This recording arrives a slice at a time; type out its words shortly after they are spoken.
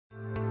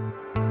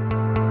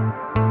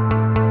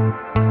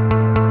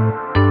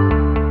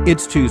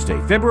It's Tuesday,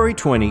 February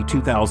 20,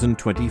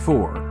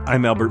 2024.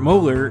 I'm Albert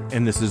Mohler,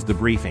 and this is The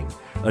Briefing,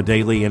 a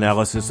daily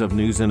analysis of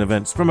news and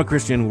events from a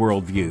Christian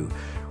worldview.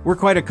 We're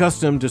quite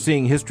accustomed to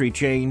seeing history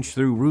change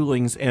through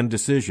rulings and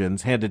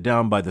decisions handed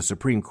down by the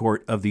Supreme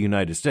Court of the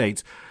United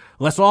States,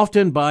 less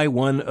often by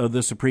one of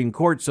the Supreme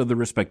Courts of the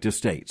respective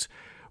states.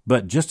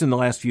 But just in the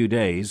last few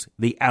days,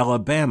 the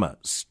Alabama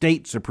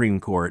State Supreme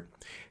Court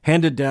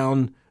handed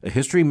down a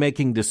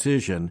history-making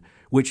decision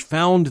which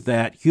found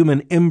that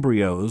human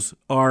embryos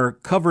are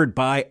covered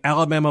by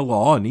Alabama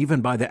law and even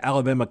by the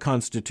Alabama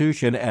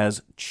Constitution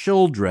as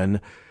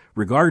children,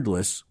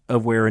 regardless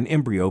of where an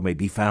embryo may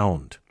be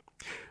found.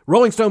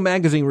 Rolling Stone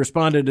magazine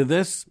responded to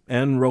this,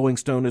 and Rolling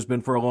Stone has been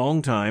for a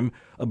long time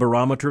a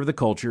barometer of the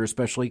culture,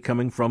 especially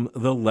coming from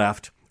the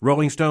left.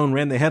 Rolling Stone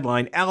ran the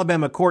headline,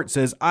 Alabama court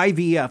says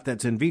IVF,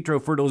 that's in vitro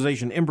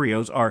fertilization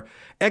embryos, are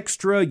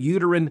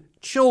extrauterine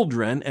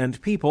children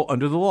and people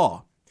under the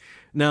law.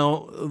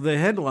 Now, the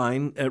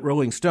headline at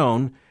Rolling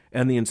Stone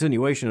and the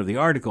insinuation of the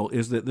article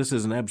is that this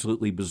is an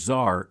absolutely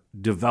bizarre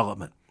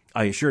development.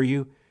 I assure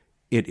you,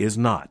 it is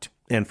not.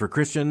 And for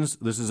Christians,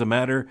 this is a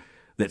matter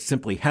that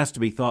simply has to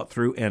be thought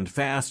through and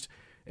fast,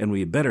 and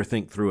we better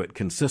think through it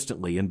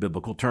consistently in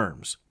biblical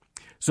terms.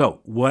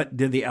 So, what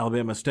did the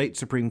Alabama State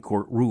Supreme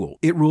Court rule?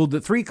 It ruled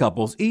that three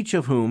couples, each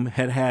of whom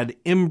had had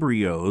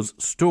embryos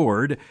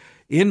stored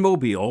in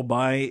Mobile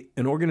by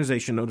an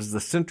organization known as the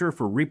Center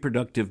for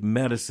Reproductive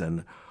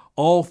Medicine,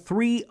 all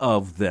three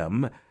of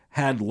them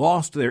had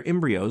lost their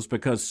embryos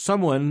because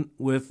someone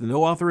with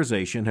no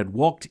authorization had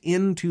walked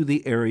into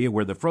the area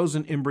where the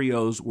frozen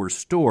embryos were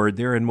stored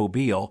there in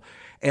Mobile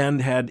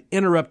and had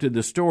interrupted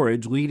the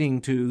storage,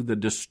 leading to the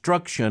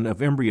destruction of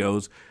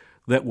embryos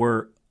that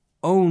were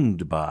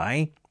owned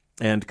by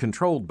and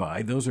controlled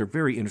by, those are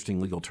very interesting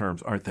legal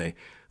terms, aren't they,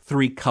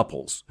 three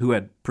couples who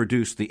had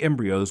produced the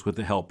embryos with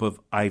the help of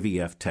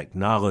IVF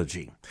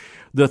technology.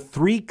 The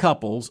three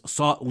couples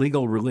sought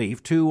legal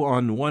relief, two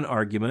on one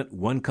argument,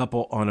 one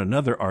couple on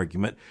another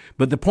argument.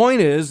 But the point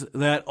is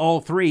that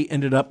all three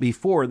ended up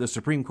before the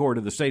Supreme Court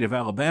of the state of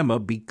Alabama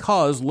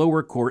because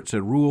lower courts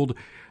had ruled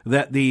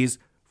that these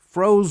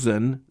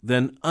frozen,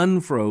 then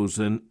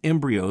unfrozen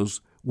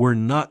embryos were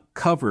not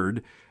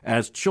covered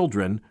as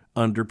children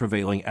under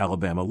prevailing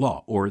Alabama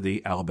law or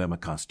the Alabama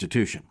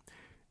Constitution.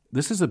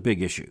 This is a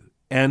big issue,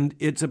 and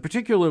it's a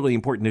particularly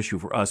important issue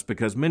for us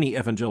because many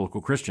evangelical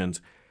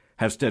Christians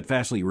have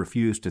steadfastly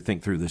refused to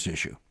think through this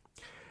issue.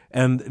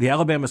 And the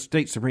Alabama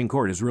State Supreme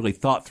Court has really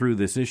thought through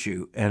this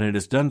issue, and it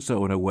has done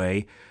so in a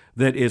way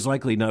that is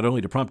likely not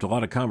only to prompt a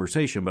lot of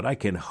conversation, but I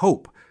can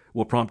hope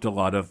will prompt a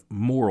lot of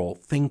moral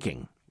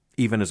thinking,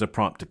 even as a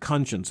prompt to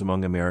conscience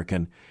among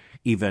American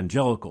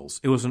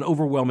evangelicals. It was an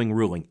overwhelming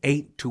ruling,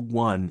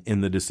 8-1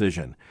 in the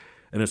decision.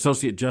 An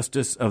associate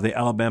justice of the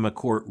Alabama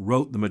court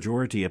wrote the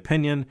majority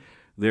opinion.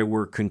 There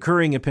were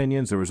concurring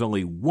opinions. There was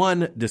only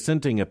one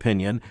dissenting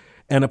opinion.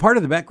 And a part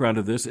of the background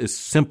of this is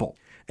simple.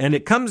 And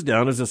it comes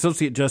down, as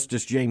Associate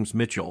Justice James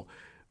Mitchell,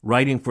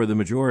 writing for the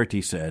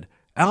majority, said,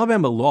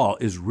 Alabama law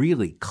is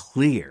really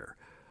clear.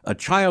 A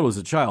child is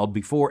a child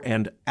before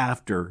and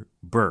after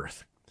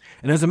birth.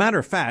 And as a matter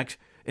of fact,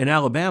 in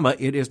Alabama,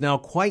 it is now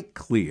quite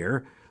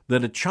clear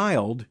that a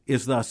child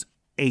is thus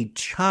a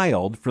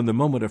child from the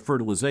moment of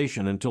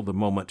fertilization until the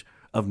moment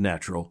of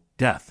natural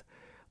death.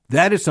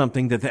 That is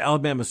something that the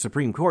Alabama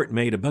Supreme Court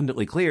made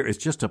abundantly clear is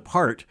just a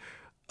part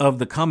of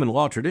the common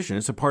law tradition.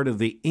 It's a part of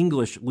the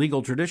English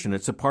legal tradition.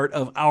 It's a part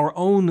of our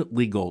own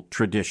legal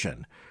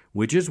tradition,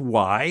 which is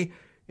why,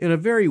 in a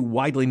very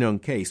widely known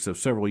case of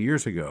several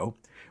years ago,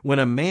 when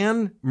a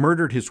man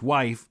murdered his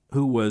wife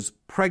who was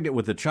pregnant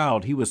with a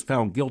child, he was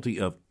found guilty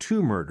of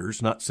 2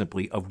 murders, not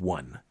simply of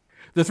 1.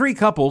 The 3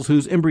 couples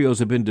whose embryos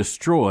had been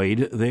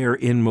destroyed there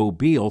in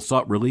Mobile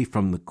sought relief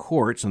from the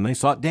courts, and they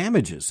sought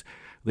damages.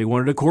 They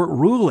wanted a court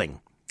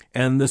ruling,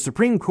 and the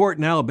Supreme Court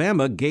in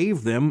Alabama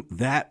gave them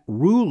that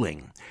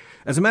ruling.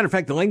 As a matter of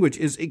fact, the language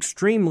is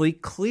extremely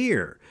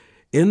clear.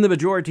 In the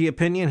majority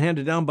opinion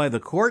handed down by the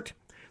court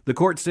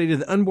stated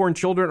that unborn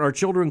children are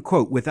children,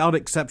 quote, without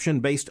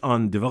exception based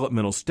on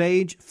developmental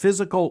stage,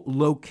 physical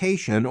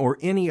location, or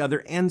any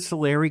other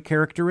ancillary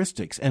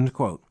characteristics, end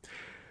quote.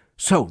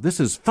 So this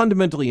is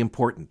fundamentally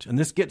important, and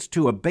this gets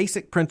to a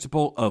basic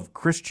principle of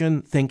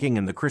Christian thinking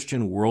and the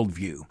Christian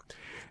worldview,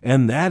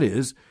 and that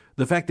is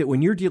the fact that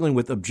when you're dealing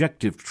with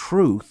objective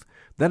truth,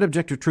 that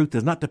objective truth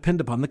does not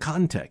depend upon the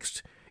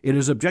context. It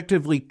is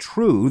objectively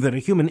true that a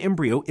human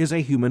embryo is a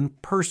human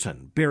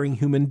person, bearing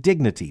human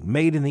dignity,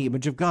 made in the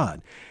image of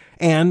God.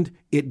 And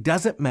it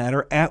doesn't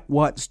matter at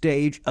what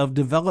stage of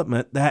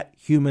development that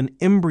human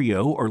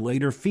embryo or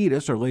later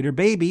fetus or later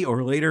baby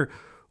or later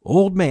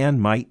old man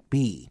might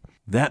be.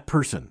 That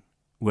person,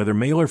 whether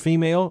male or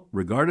female,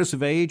 regardless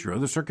of age or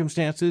other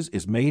circumstances,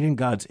 is made in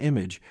God's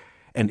image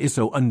and is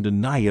so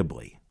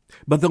undeniably.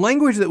 But the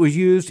language that was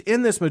used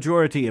in this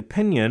majority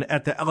opinion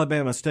at the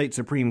Alabama State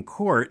Supreme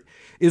Court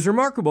is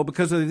remarkable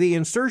because of the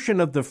insertion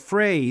of the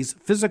phrase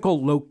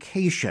physical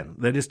location.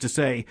 That is to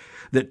say,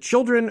 that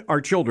children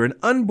are children,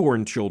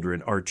 unborn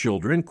children are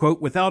children,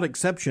 quote, without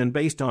exception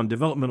based on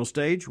developmental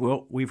stage.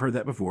 Well, we've heard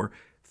that before.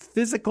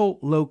 Physical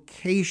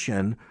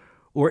location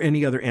or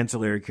any other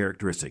ancillary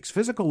characteristics.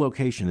 Physical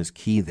location is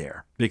key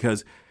there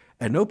because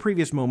at no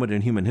previous moment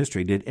in human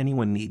history did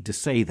anyone need to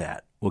say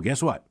that. Well,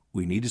 guess what?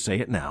 We need to say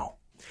it now.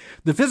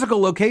 The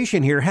physical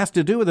location here has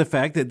to do with the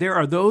fact that there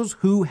are those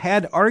who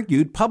had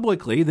argued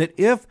publicly that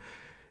if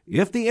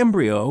the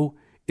embryo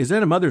is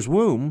in a mother's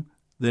womb,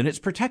 then it's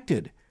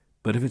protected.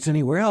 But if it's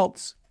anywhere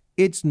else,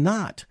 it's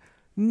not.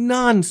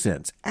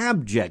 Nonsense,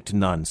 abject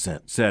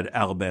nonsense, said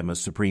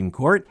Alabama's Supreme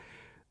Court.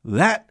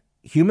 That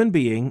human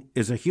being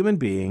is a human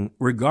being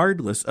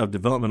regardless of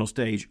developmental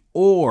stage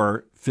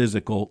or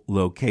physical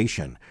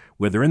location,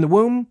 whether in the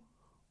womb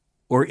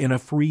or in a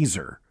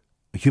freezer.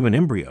 A human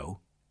embryo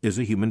is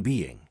a human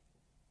being,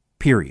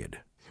 period.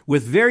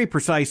 With very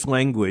precise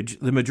language,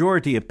 the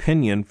majority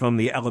opinion from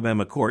the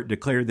Alabama court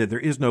declared that there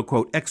is no,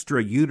 quote,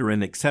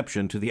 extrauterine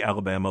exception to the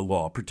Alabama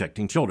law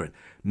protecting children.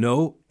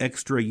 No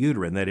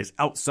extrauterine, that is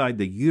outside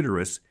the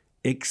uterus,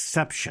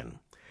 exception.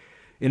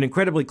 In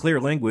incredibly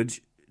clear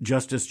language,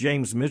 Justice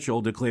James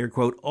Mitchell declared,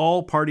 quote,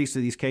 all parties to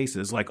these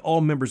cases, like all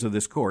members of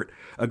this court,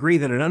 agree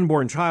that an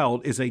unborn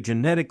child is a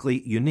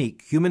genetically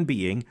unique human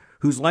being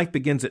whose life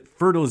begins at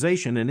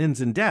fertilization and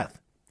ends in death.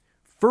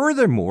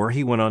 Furthermore,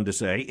 he went on to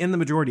say, in the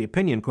majority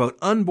opinion, quote,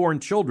 unborn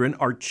children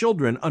are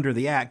children under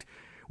the Act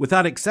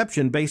without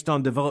exception based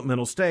on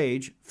developmental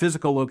stage,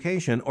 physical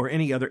location, or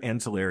any other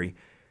ancillary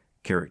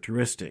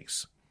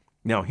characteristics.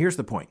 Now, here's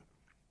the point.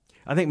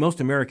 I think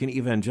most American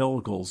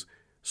evangelicals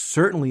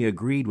certainly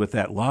agreed with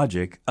that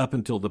logic up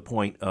until the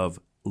point of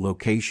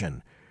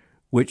location,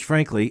 which,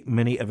 frankly,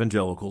 many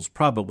evangelicals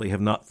probably have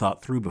not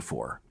thought through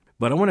before.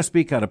 But I want to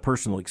speak out of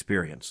personal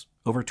experience.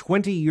 Over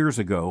 20 years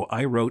ago,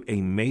 I wrote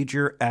a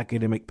major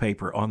academic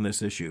paper on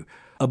this issue,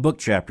 a book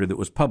chapter that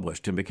was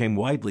published and became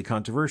widely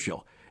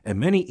controversial. And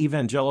many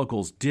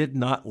evangelicals did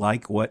not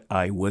like what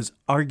I was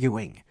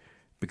arguing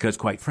because,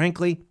 quite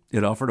frankly,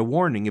 it offered a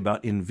warning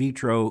about in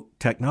vitro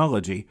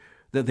technology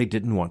that they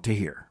didn't want to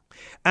hear.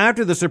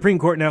 After the Supreme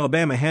Court in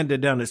Alabama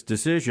handed down its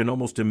decision,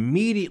 almost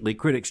immediately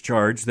critics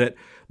charged that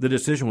the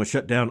decision would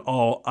shut down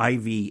all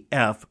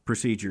IVF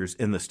procedures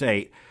in the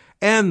state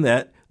and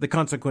that the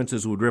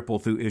consequences would ripple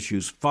through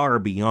issues far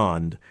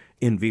beyond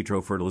in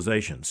vitro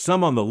fertilization.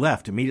 Some on the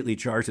left immediately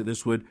charged that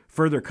this would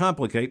further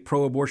complicate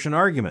pro-abortion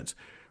arguments.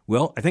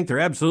 Well, I think they're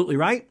absolutely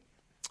right,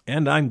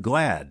 and I'm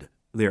glad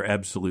they're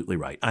absolutely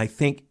right. I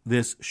think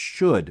this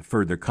should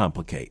further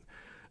complicate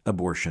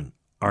abortion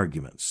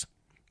arguments.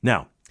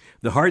 Now,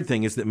 the hard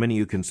thing is that many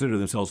who consider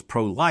themselves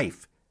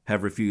pro-life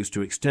have refused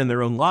to extend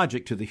their own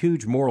logic to the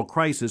huge moral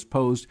crisis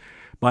posed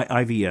by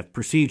IVF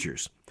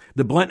procedures.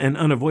 The blunt and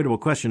unavoidable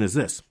question is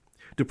this.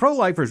 Do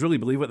pro-lifers really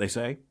believe what they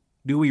say?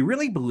 Do we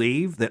really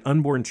believe that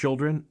unborn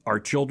children are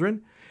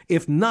children?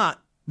 If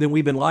not, then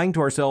we've been lying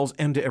to ourselves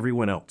and to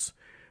everyone else.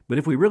 But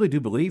if we really do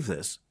believe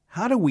this,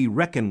 how do we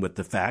reckon with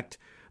the fact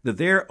that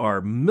there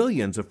are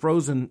millions of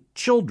frozen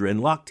children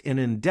locked in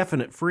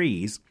indefinite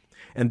freeze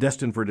and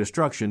destined for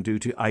destruction due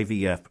to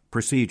IVF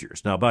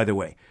procedures? Now, by the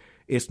way,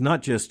 it's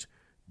not just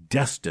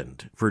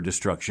destined for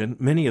destruction.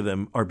 Many of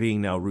them are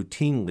being now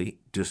routinely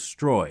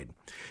destroyed.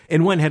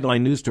 In one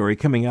headline news story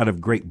coming out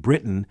of Great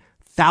Britain,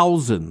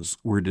 thousands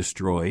were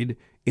destroyed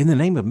in the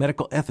name of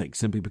medical ethics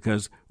simply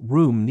because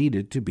room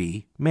needed to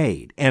be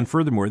made. And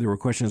furthermore, there were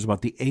questions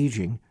about the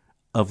aging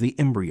of the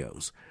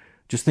embryos.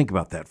 Just think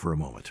about that for a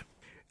moment.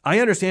 I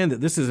understand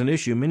that this is an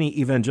issue many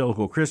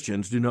evangelical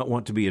Christians do not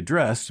want to be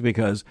addressed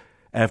because,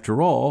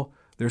 after all,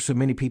 there's so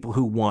many people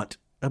who want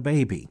a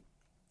baby.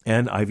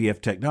 And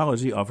IVF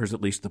technology offers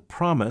at least the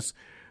promise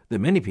that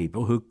many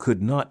people who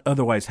could not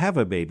otherwise have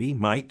a baby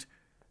might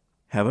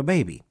have a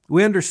baby.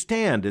 We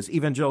understand as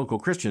evangelical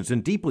Christians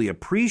and deeply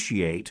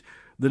appreciate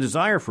the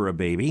desire for a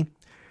baby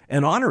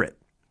and honor it.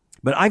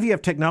 But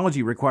IVF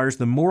technology requires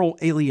the moral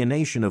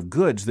alienation of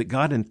goods that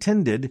God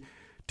intended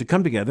to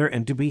come together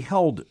and to be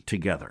held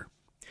together.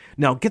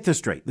 Now, get this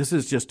straight. This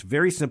is just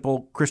very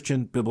simple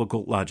Christian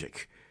biblical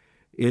logic.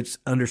 It's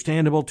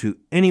understandable to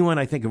anyone,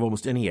 I think, of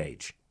almost any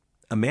age.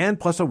 A man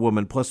plus a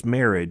woman plus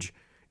marriage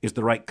is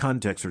the right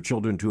context for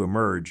children to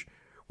emerge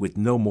with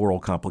no moral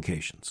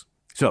complications.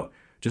 So,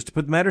 just to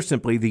put the matter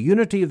simply, the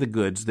unity of the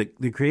goods that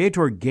the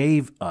Creator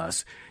gave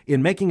us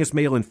in making us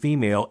male and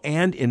female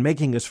and in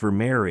making us for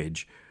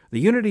marriage, the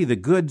unity of the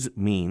goods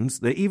means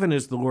that even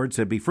as the Lord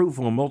said, be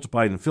fruitful and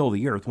multiply and fill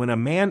the earth, when a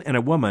man and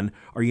a woman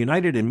are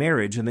united in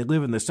marriage and they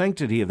live in the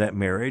sanctity of that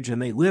marriage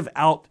and they live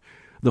out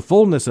the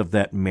fullness of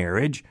that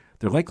marriage,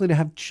 they're likely to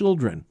have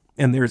children.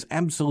 And there's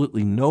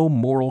absolutely no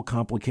moral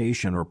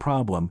complication or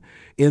problem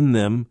in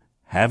them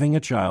having a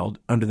child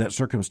under that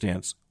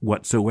circumstance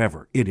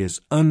whatsoever. It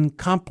is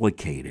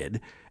uncomplicated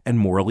and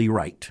morally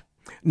right.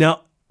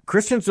 Now,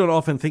 Christians don't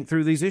often think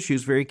through these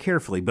issues very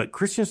carefully, but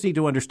Christians need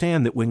to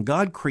understand that when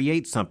God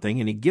creates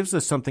something and he gives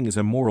us something as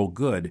a moral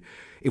good,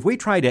 if we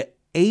try to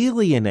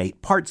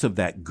alienate parts of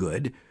that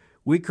good,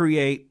 we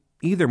create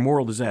either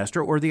moral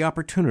disaster or the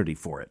opportunity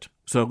for it.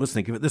 So let's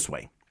think of it this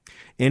way.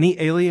 Any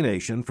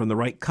alienation from the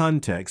right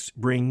context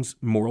brings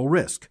moral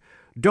risk.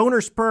 Donor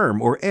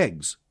sperm or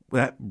eggs,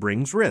 that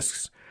brings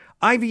risks.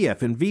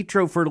 IVF, in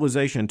vitro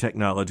fertilization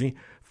technology,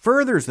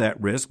 furthers that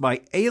risk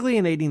by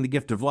alienating the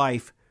gift of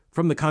life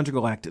from the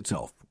conjugal act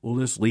itself. We'll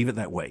just leave it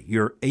that way.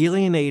 You're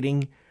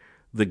alienating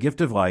the gift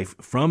of life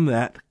from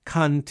that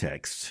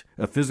context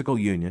of physical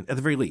union, at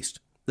the very least.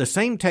 The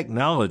same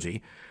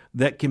technology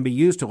that can be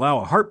used to allow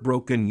a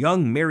heartbroken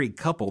young married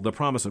couple the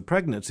promise of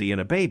pregnancy and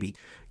a baby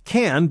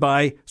can,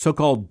 by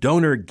so-called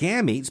donor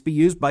gametes, be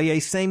used by a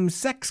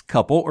same-sex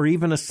couple or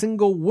even a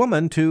single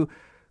woman to,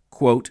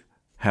 quote,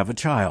 have a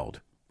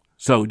child.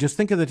 So just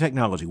think of the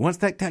technology. Once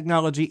that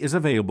technology is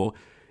available,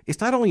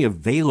 it's not only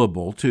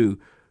available to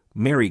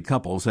married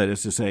couples, that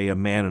is to say, a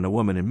man and a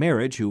woman in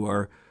marriage who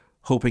are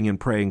hoping and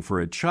praying for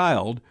a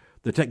child.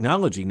 The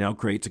technology now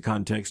creates a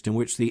context in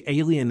which the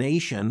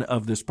alienation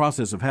of this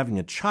process of having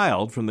a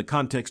child from the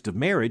context of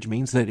marriage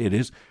means that it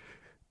is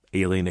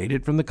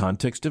alienated from the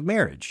context of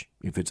marriage.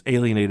 If it's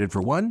alienated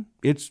for one,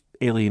 it's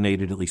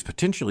alienated at least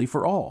potentially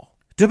for all.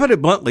 To put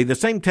it bluntly, the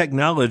same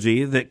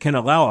technology that can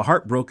allow a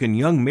heartbroken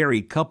young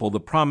married couple the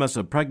promise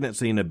of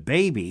pregnancy and a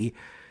baby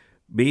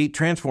be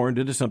transformed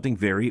into something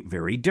very,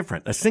 very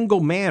different. A single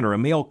man or a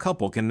male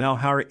couple can now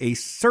hire a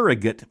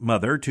surrogate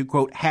mother to,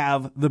 quote,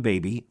 have the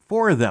baby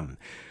for them.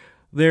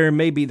 There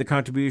may be the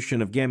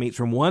contribution of gametes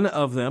from one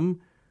of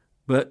them,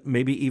 but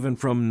maybe even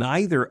from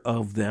neither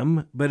of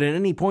them. But at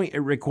any point,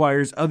 it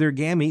requires other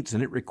gametes,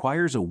 and it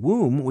requires a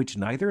womb, which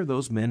neither of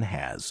those men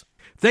has.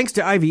 Thanks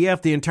to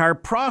IVF, the entire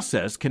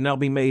process can now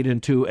be made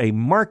into a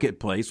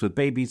marketplace with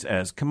babies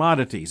as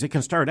commodities. It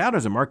can start out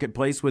as a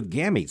marketplace with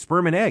gametes,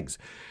 sperm and eggs.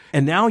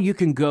 And now you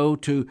can go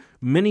to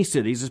many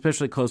cities,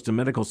 especially close to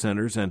medical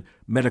centers and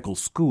medical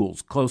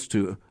schools, close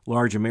to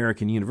large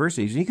American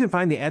universities. And you can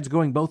find the ads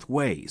going both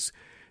ways.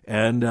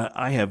 And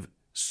I have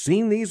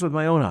seen these with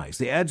my own eyes.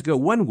 The ads go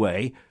one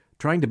way,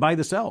 trying to buy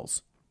the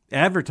cells,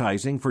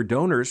 advertising for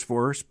donors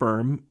for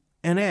sperm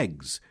and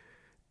eggs.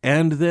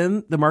 And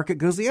then the market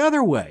goes the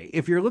other way.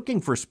 If you're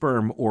looking for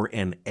sperm or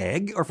an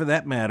egg, or for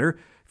that matter,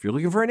 if you're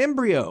looking for an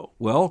embryo,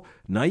 well,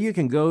 now you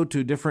can go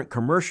to different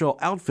commercial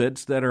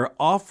outfits that are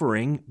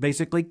offering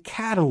basically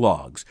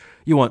catalogs.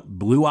 You want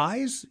blue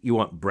eyes? You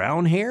want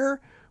brown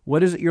hair?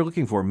 What is it you're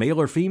looking for,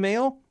 male or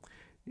female?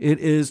 It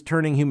is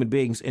turning human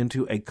beings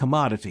into a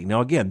commodity.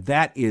 Now, again,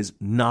 that is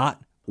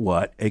not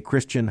what a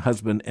Christian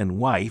husband and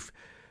wife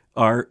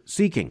are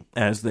seeking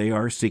as they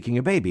are seeking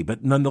a baby.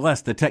 But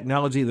nonetheless, the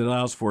technology that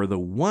allows for the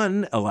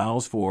one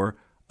allows for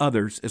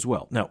others as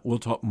well. Now, we'll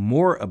talk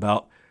more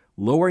about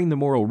lowering the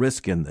moral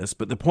risk in this,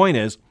 but the point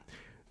is,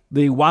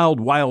 the wild,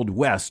 wild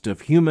west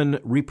of human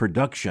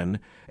reproduction,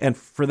 and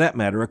for that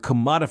matter, a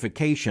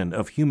commodification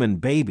of human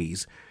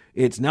babies,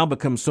 it's now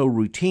become so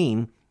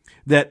routine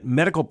that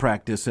medical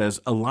practice has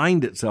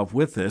aligned itself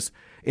with this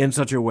in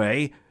such a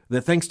way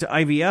that thanks to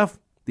IVF,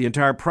 the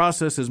entire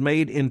process is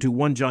made into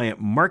one giant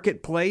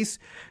marketplace,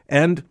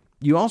 and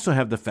you also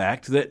have the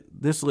fact that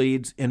this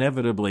leads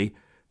inevitably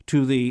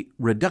to the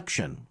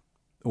reduction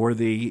or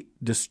the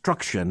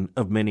destruction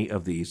of many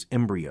of these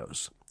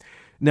embryos.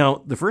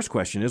 Now, the first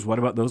question is, what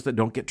about those that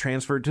don't get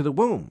transferred to the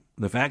womb?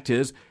 The fact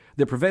is,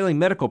 the prevailing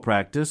medical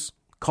practice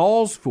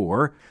calls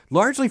for,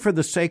 largely for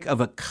the sake of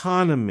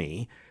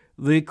economy,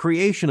 the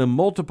creation of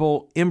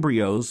multiple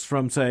embryos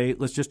from, say,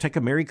 let's just take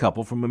a married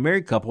couple, from a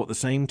married couple at the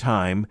same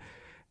time,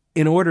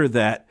 in order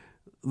that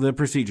the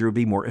procedure would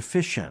be more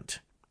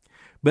efficient.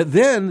 But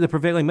then the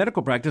prevailing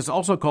medical practice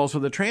also calls for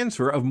the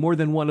transfer of more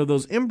than one of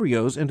those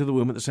embryos into the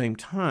womb at the same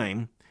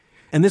time.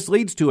 And this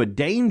leads to a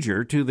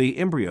danger to the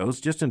embryos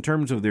just in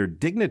terms of their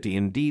dignity,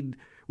 indeed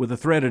with a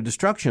threat of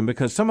destruction,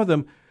 because some of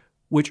them,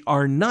 which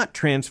are not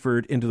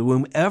transferred into the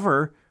womb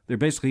ever, they're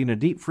basically in a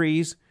deep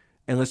freeze,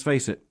 and let's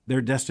face it, they're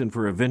destined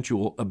for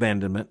eventual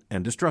abandonment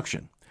and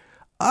destruction.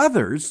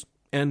 Others,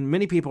 and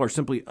many people are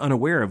simply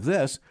unaware of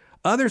this,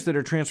 others that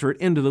are transferred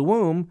into the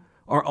womb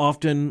are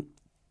often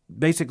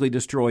basically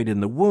destroyed in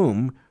the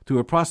womb through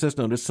a process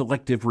known as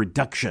selective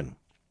reduction,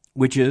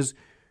 which is,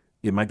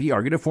 it might be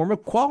argued, a form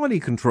of quality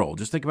control.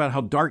 Just think about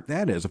how dark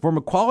that is. A form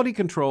of quality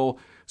control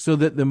so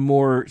that the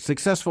more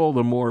successful,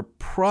 the more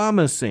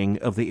promising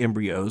of the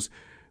embryos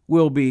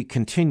will be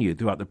continued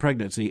throughout the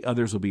pregnancy.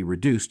 Others will be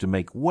reduced to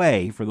make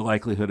way for the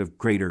likelihood of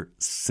greater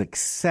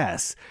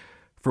success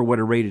for what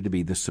are rated to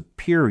be the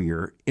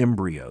superior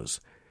embryos.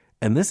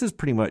 And this is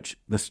pretty much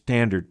the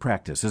standard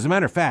practice. As a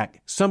matter of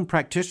fact, some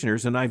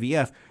practitioners in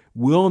IVF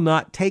will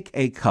not take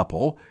a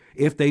couple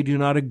if they do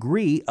not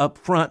agree up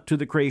front to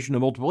the creation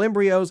of multiple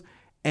embryos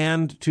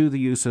and to the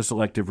use of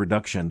selective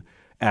reduction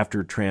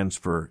after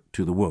transfer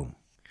to the womb.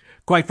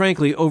 Quite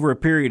frankly, over a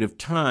period of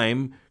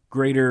time,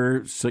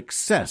 greater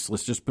success,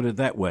 let's just put it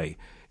that way,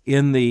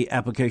 in the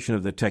application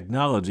of the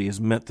technology has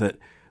meant that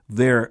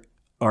there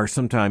are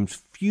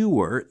sometimes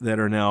fewer that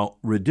are now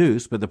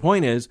reduced. But the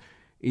point is,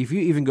 if you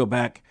even go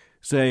back,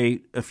 say,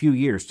 a few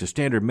years to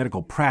standard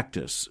medical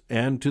practice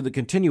and to the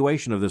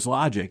continuation of this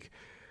logic,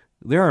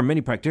 there are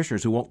many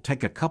practitioners who won't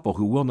take a couple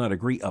who will not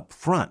agree up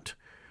front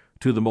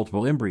to the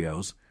multiple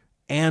embryos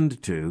and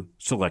to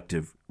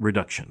selective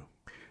reduction.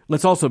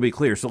 Let's also be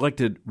clear,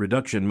 selected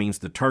reduction means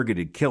the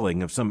targeted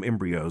killing of some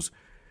embryos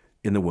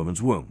in the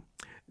woman's womb.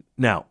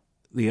 Now,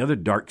 the other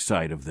dark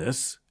side of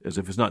this, as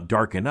if it's not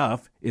dark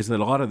enough, is that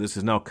a lot of this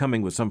is now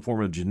coming with some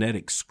form of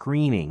genetic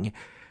screening.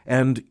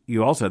 And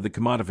you also have the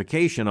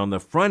commodification on the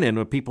front end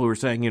of people who are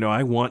saying,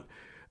 I want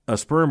a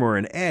sperm or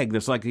an egg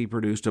that's likely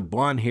produced a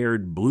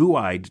blonde-haired,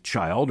 blue-eyed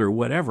child or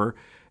whatever.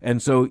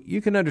 And so you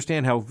can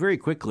understand how very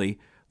quickly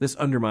this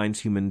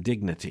undermines human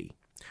dignity.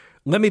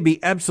 Let me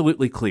be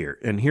absolutely clear,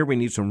 and here we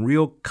need some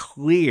real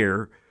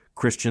clear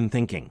Christian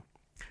thinking.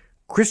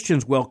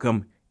 Christians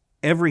welcome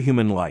every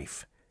human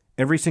life,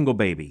 every single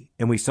baby,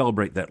 and we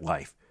celebrate that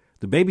life.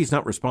 The baby's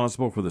not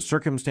responsible for the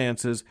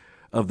circumstances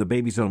of the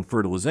baby's own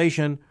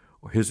fertilization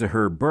or his or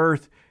her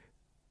birth.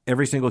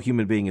 Every single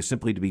human being is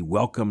simply to be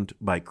welcomed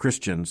by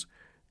Christians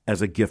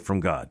as a gift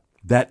from God.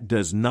 That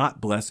does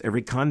not bless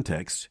every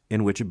context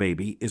in which a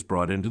baby is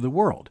brought into the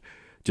world.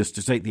 Just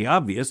to state the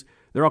obvious,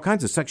 there are all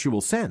kinds of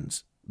sexual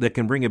sins that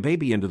can bring a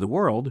baby into the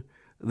world.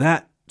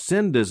 That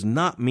sin does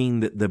not mean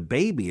that the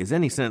baby is in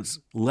any sense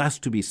less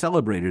to be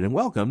celebrated and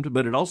welcomed,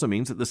 but it also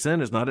means that the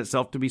sin is not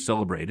itself to be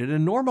celebrated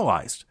and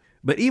normalized.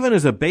 But even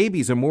as a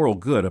baby's a moral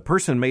good, a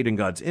person made in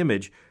God's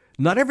image,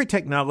 not every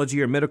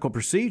technology or medical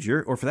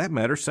procedure, or for that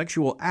matter,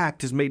 sexual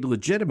act is made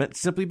legitimate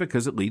simply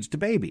because it leads to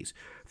babies.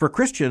 For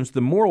Christians,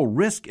 the moral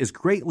risk is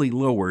greatly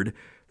lowered.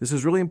 This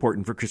is really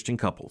important for Christian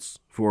couples.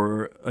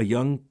 For a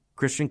young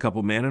Christian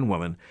couple, man and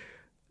woman,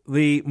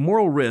 the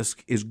moral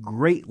risk is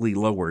greatly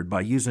lowered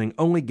by using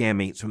only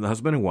gametes from the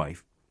husband and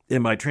wife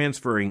and by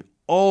transferring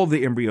all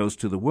the embryos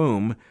to the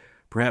womb,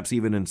 perhaps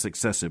even in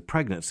successive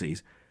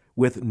pregnancies,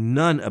 with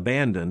none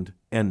abandoned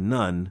and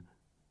none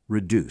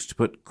reduced.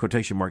 Put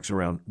quotation marks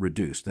around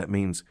reduced. That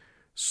means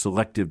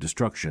selective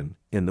destruction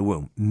in the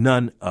womb.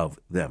 None of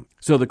them.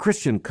 So the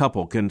Christian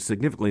couple can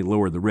significantly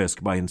lower the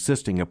risk by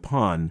insisting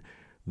upon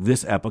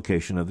this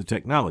application of the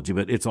technology.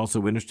 But it's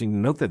also interesting to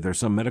note that there are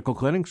some medical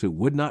clinics who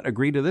would not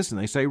agree to this, and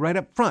they say right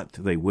up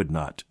front they would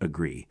not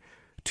agree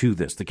to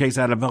this. The case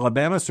out of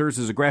Alabama serves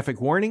as a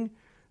graphic warning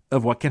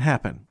of what can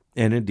happen,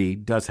 and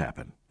indeed does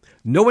happen.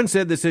 No one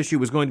said this issue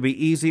was going to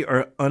be easy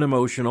or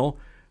unemotional,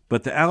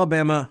 but the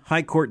Alabama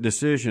High Court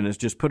decision has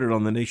just put it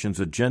on the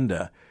nation's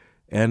agenda,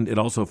 and it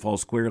also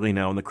falls squarely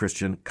now in the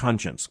Christian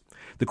conscience.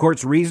 The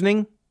court's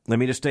reasoning, let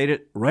me just state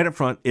it right up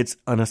front, it's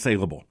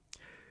unassailable.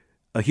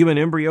 A human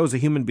embryo is a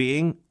human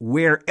being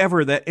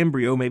wherever that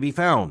embryo may be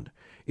found.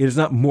 It is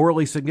not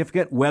morally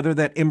significant whether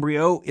that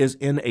embryo is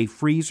in a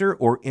freezer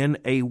or in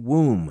a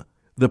womb.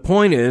 The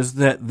point is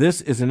that this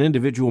is an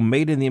individual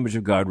made in the image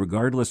of God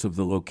regardless of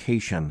the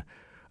location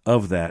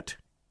of that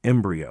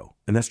embryo.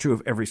 And that's true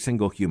of every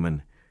single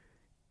human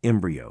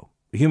embryo.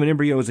 A human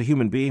embryo is a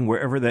human being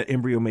wherever that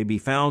embryo may be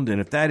found.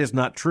 And if that is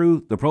not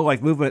true, the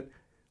pro-life movement,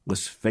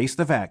 let's face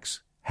the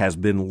facts, has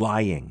been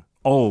lying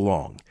all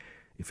along.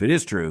 If it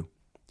is true,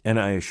 and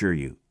I assure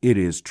you, it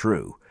is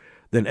true,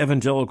 then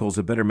evangelicals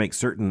had better make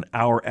certain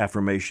our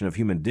affirmation of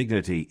human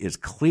dignity is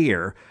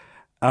clear.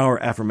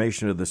 Our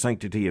affirmation of the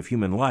sanctity of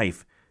human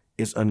life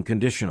is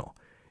unconditional.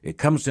 It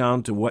comes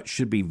down to what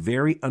should be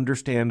very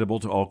understandable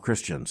to all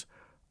Christians.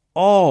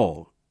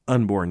 All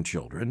unborn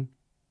children,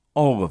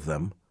 all of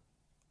them,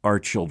 are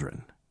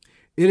children.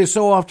 It is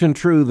so often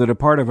true that a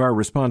part of our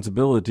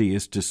responsibility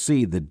is to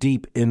see the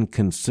deep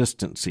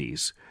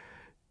inconsistencies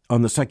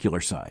on the secular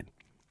side,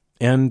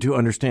 and to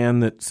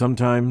understand that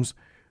sometimes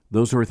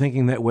those who are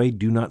thinking that way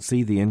do not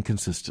see the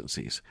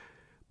inconsistencies.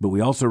 But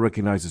we also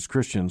recognize as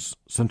Christians,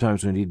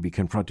 sometimes we need to be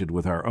confronted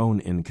with our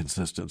own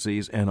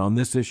inconsistencies, and on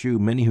this issue,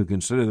 many who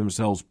consider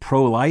themselves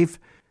pro-life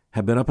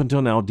have been up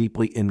until now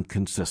deeply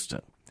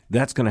inconsistent.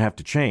 That's going to have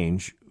to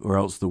change, or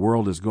else the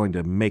world is going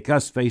to make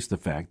us face the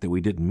fact that we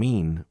didn't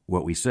mean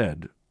what we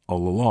said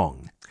all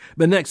along.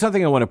 But next,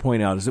 something I want to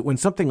point out is that when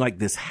something like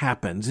this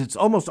happens, it's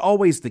almost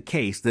always the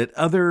case that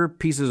other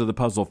pieces of the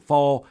puzzle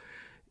fall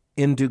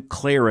into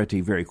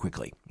clarity very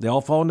quickly. They all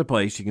fall into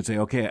place. You can say,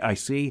 okay, I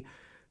see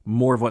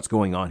more of what's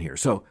going on here.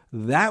 So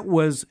that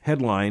was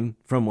headline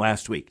from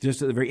last week,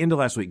 just at the very end of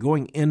last week,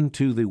 going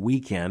into the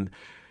weekend,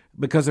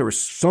 because there was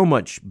so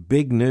much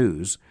big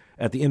news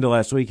at the end of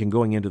last week and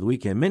going into the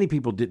weekend. Many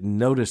people didn't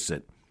notice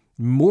it.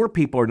 More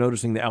people are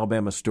noticing the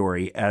Alabama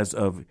story as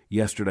of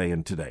yesterday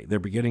and today. They're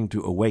beginning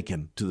to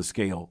awaken to the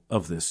scale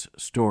of this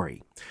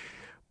story.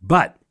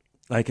 But,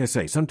 like I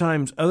say,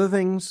 sometimes other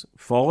things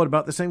fall at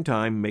about the same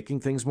time, making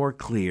things more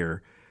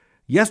clear.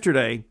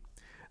 Yesterday,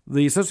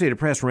 the Associated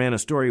Press ran a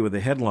story with the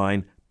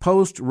headline,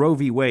 Post Roe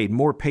v. Wade,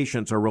 More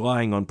Patients Are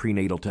Relying on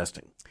Prenatal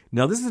Testing.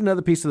 Now, this is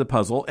another piece of the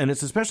puzzle, and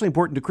it's especially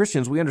important to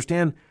Christians. We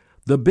understand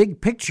the big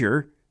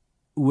picture,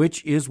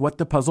 which is what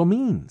the puzzle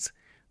means.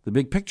 The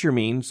big picture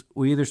means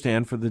we either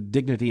stand for the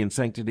dignity and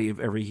sanctity of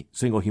every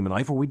single human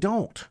life or we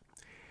don't.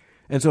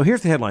 And so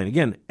here's the headline.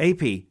 Again,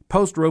 AP,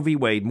 post Roe v.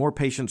 Wade, more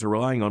patients are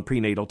relying on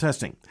prenatal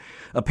testing.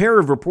 A pair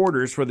of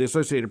reporters for the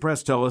Associated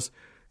Press tell us,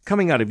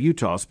 coming out of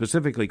Utah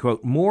specifically,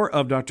 quote, more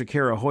of Dr.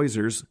 Kara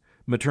Heuser's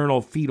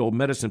maternal fetal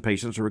medicine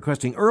patients are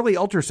requesting early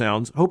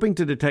ultrasounds, hoping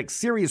to detect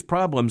serious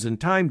problems in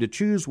time to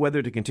choose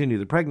whether to continue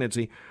the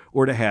pregnancy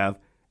or to have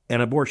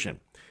an abortion.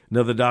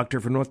 Another doctor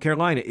from North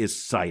Carolina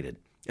is cited.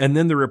 And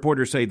then the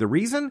reporters say the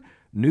reason?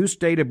 New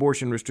state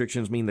abortion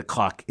restrictions mean the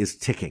clock is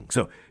ticking.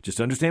 So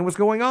just understand what's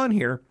going on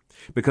here.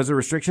 Because of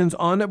restrictions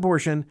on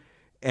abortion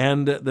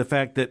and the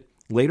fact that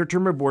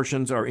later-term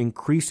abortions are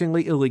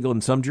increasingly illegal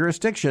in some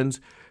jurisdictions,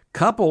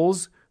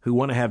 couples who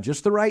want to have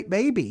just the right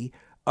baby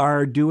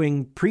are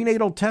doing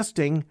prenatal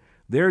testing.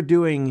 They're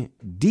doing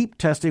deep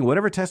testing,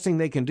 whatever testing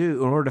they can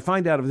do in order to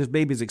find out if this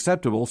baby is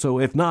acceptable. So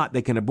if not,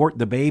 they can abort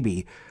the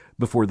baby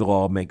before the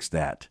law makes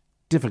that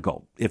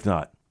difficult, if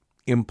not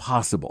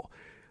impossible.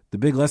 The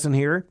big lesson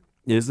here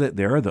is that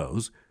there are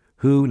those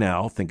who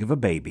now think of a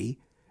baby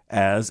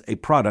as a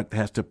product that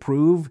has to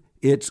prove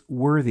its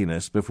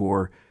worthiness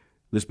before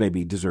this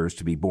baby deserves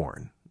to be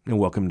born and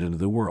welcomed into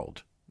the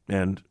world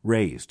and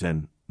raised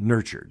and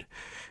nurtured.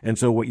 And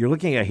so what you're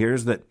looking at here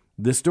is that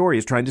this story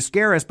is trying to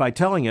scare us by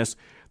telling us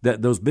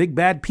that those big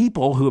bad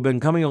people who have been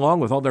coming along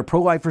with all their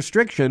pro-life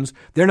restrictions,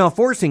 they're now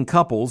forcing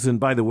couples. And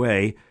by the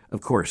way, of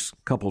course,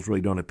 couples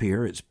really don't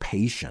appear. It's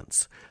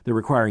patients. They're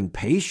requiring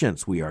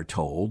patients, we are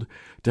told,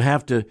 to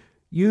have to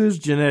use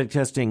genetic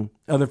testing,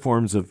 other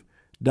forms of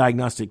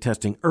diagnostic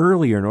testing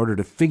earlier in order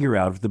to figure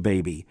out if the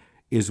baby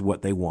is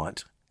what they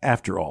want.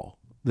 After all,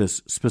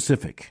 this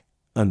specific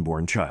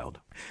unborn child.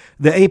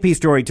 The AP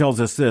story tells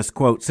us this,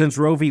 quote, since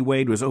Roe v.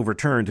 Wade was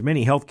overturned,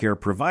 many healthcare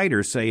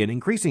providers say an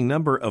increasing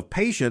number of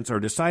patients are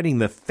deciding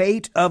the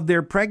fate of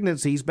their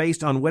pregnancies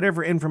based on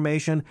whatever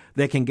information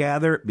they can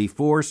gather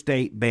before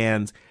state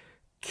bans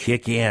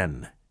kick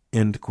in,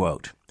 end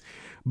quote.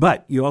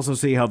 But you also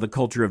see how the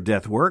culture of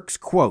death works,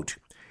 quote,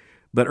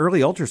 but early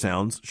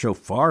ultrasounds show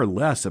far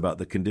less about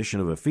the condition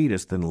of a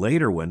fetus than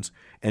later ones,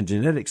 and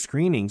genetic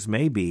screenings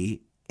may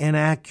be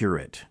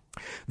inaccurate.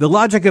 The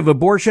logic of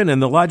abortion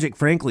and the logic,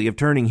 frankly, of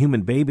turning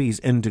human babies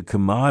into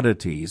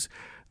commodities,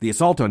 the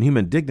assault on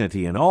human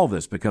dignity and all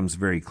this becomes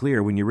very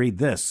clear when you read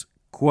this,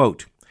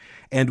 quote,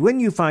 and when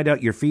you find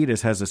out your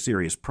fetus has a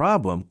serious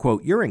problem,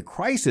 quote, you're in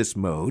crisis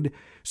mode,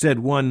 said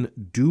one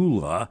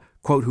doula,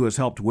 quote, who has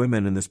helped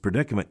women in this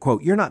predicament,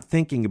 quote, you're not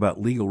thinking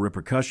about legal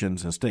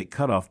repercussions and state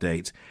cutoff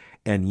dates,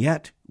 and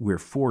yet we're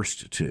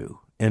forced to,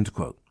 end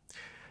quote.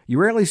 You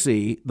rarely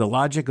see the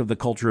logic of the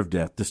culture of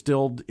death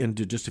distilled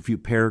into just a few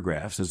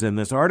paragraphs, as in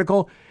this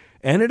article,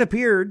 and it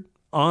appeared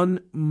on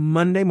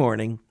Monday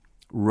morning,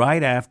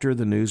 right after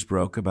the news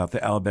broke about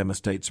the Alabama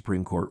State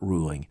Supreme Court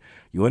ruling.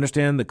 You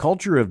understand the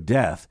culture of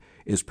death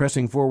is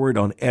pressing forward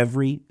on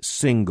every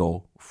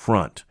single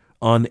front,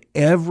 on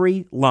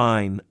every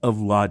line of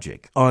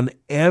logic, on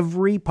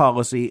every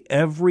policy,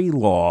 every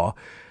law,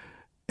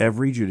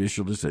 every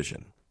judicial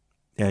decision.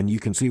 And you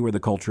can see where the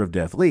culture of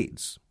death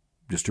leads.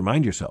 Just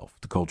remind yourself,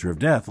 the culture of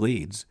death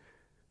leads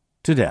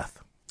to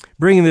death.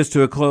 Bringing this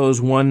to a close,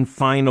 one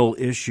final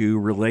issue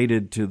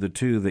related to the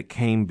two that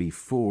came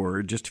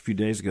before. Just a few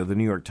days ago, the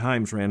New York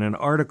Times ran an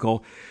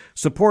article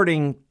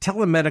supporting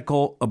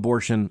telemedical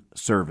abortion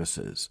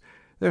services.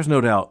 There's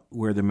no doubt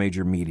where the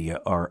major media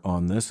are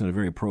on this in a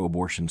very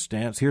pro-abortion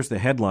stance. Here's the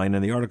headline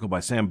in the article by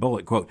Sam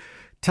Bullock, quote,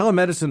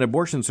 telemedicine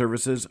abortion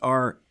services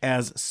are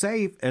as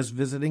safe as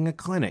visiting a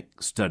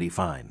clinic, study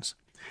finds.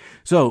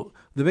 So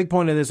the big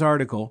point of this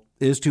article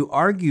is to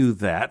argue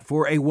that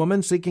for a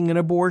woman seeking an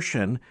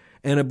abortion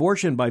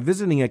by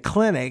visiting a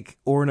clinic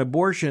or an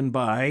abortion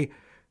by,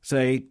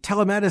 say,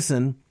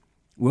 telemedicine,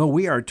 well,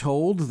 we are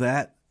told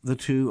that the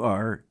two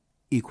are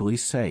equally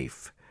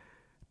safe.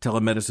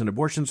 Telemedicine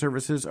abortion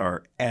services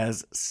are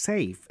as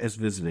safe as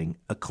visiting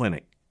a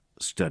clinic,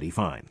 study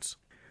finds.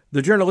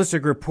 The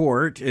journalistic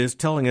report is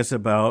telling us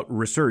about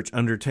research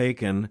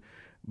undertaken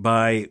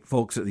by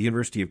folks at the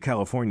University of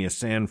California,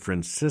 San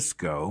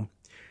Francisco.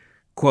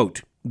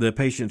 Quote, the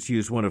patients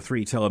use one of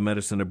three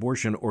telemedicine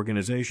abortion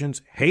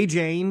organizations, Hey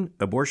Jane,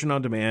 Abortion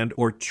on Demand,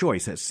 or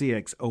Choice, that's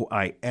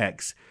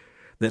CXOIX,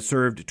 that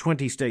served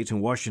 20 states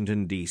and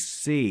Washington,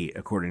 D.C.,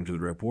 according to the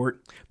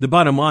report. The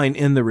bottom line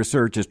in the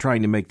research is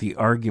trying to make the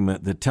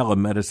argument that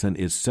telemedicine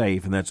is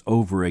safe, and that's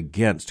over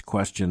against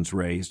questions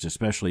raised,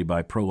 especially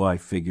by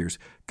pro-life figures,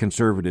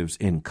 conservatives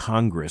in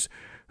Congress,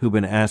 who've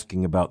been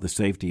asking about the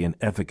safety and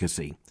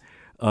efficacy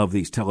of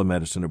these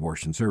telemedicine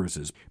abortion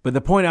services. But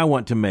the point I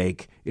want to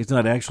make is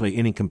not actually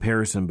any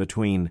comparison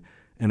between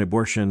an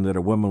abortion that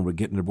a woman would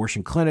get in an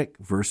abortion clinic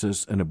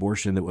versus an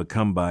abortion that would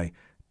come by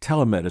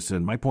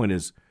telemedicine. My point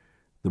is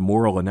the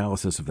moral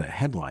analysis of that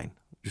headline.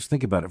 Just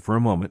think about it for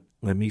a moment.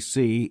 Let me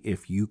see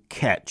if you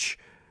catch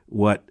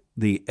what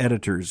the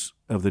editors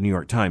of the New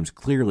York Times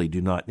clearly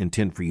do not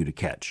intend for you to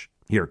catch.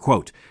 Here,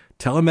 quote,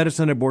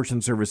 telemedicine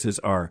abortion services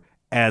are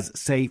as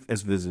safe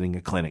as visiting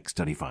a clinic,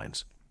 study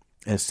finds.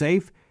 As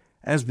safe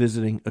as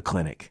visiting a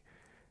clinic.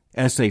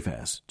 As safe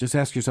as. Just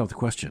ask yourself the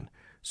question,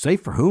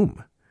 safe for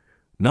whom?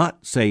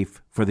 Not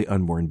safe for the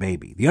unborn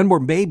baby. The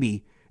unborn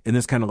baby And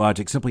this kind of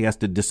logic simply has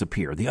to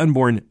disappear. The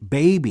unborn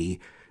baby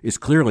is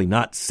clearly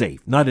not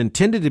safe, not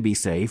intended to be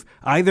safe,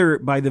 either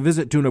by the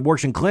visit to an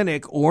abortion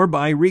clinic or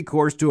by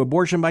recourse to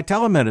abortion by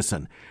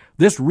telemedicine.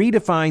 This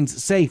redefines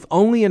safe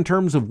only in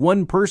terms of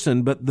one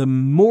person, but the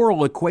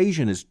moral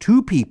equation is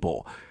two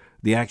people.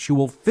 The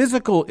actual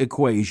physical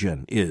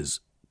equation is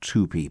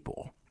two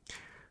people.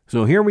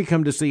 So here we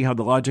come to see how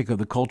the logic of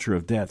the culture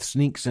of death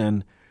sneaks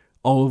in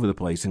all over the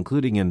place,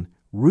 including in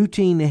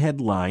routine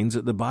headlines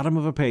at the bottom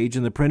of a page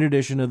in the print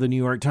edition of the New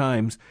York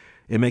Times,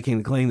 and making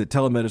the claim that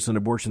telemedicine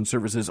abortion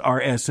services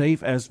are as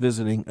safe as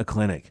visiting a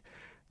clinic.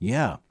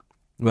 Yeah,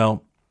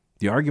 well,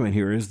 the argument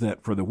here is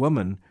that for the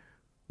woman,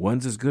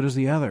 one's as good as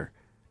the other.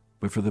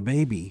 But for the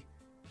baby,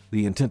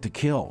 the intent to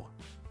kill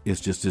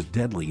is just as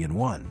deadly in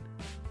one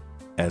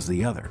as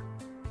the other.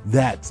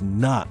 That's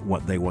not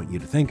what they want you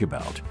to think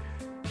about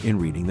in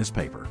reading this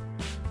paper.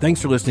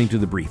 Thanks for listening to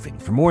The Briefing.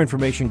 For more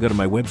information, go to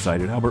my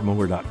website at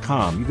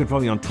albertmohler.com. You can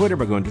follow me on Twitter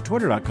by going to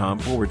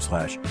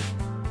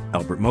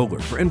twitter.com/Albert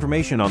Mohler. For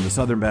information on the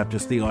Southern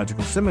Baptist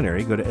Theological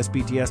Seminary, go to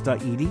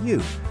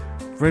sbts.edu.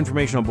 For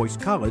information on Boyce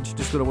College,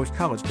 just go to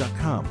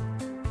boycecollege.com.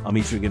 I'll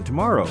meet you again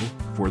tomorrow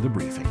for The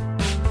Briefing.